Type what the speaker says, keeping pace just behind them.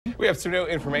We have some new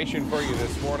information for you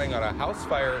this morning on a house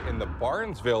fire in the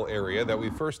Barnesville area that we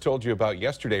first told you about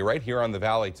yesterday right here on the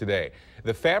Valley Today.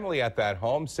 The family at that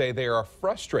home say they are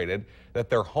frustrated that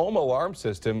their home alarm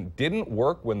system didn't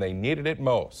work when they needed it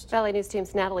most. Valley News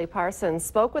Team's Natalie Parsons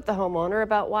spoke with the homeowner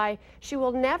about why she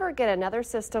will never get another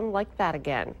system like that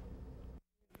again.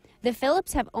 The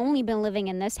Phillips have only been living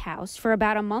in this house for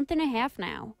about a month and a half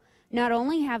now. Not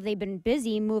only have they been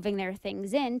busy moving their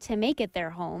things in to make it their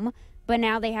home, but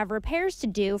now they have repairs to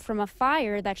do from a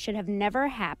fire that should have never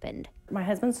happened. My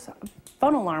husband's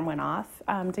phone alarm went off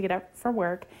to get up for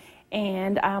work,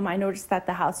 and I noticed that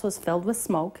the house was filled with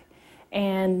smoke,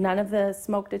 and none of the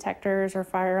smoke detectors or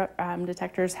fire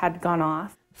detectors had gone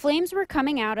off. Flames were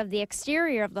coming out of the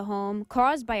exterior of the home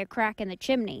caused by a crack in the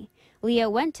chimney. Leah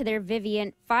went to their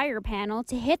Vivant fire panel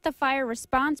to hit the fire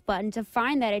response button to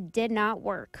find that it did not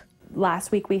work.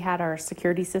 Last week we had our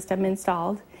security system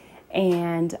installed,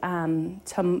 and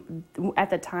at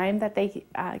the time that they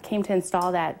came to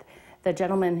install that, the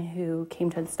gentleman who came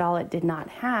to install it did not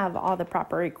have all the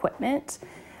proper equipment,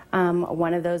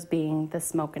 one of those being the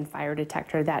smoke and fire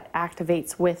detector that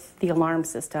activates with the alarm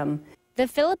system. The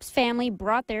Phillips family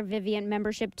brought their Vivant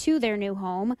membership to their new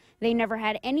home. They never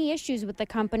had any issues with the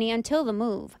company until the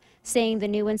move, saying the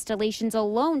new installations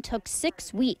alone took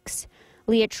 6 weeks.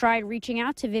 Leah tried reaching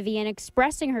out to Vivant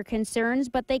expressing her concerns,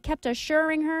 but they kept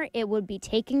assuring her it would be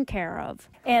taken care of.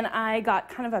 And I got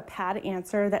kind of a pat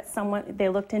answer that they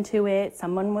looked into it,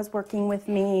 someone was working with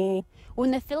me. When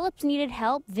the Phillips needed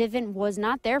help, Vivant was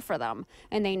not there for them.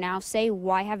 And they now say,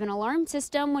 why have an alarm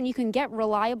system when you can get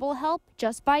reliable help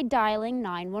just by dialing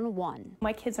 911?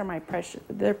 My kids are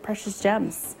they're precious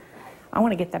gems. I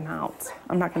want to get them out.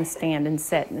 I'm not going to stand and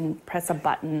sit and press a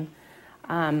button.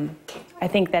 I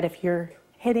think that if you're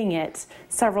hitting it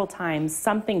several times,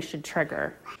 something should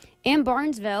trigger. In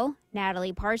Barnesville,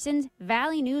 Natalie Parsons,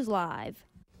 Valley News Live.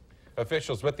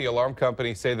 Officials with the alarm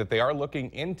company say that they are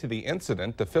looking into the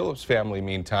incident. The Phillips family,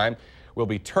 meantime, will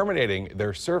be terminating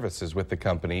their services with the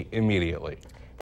company immediately.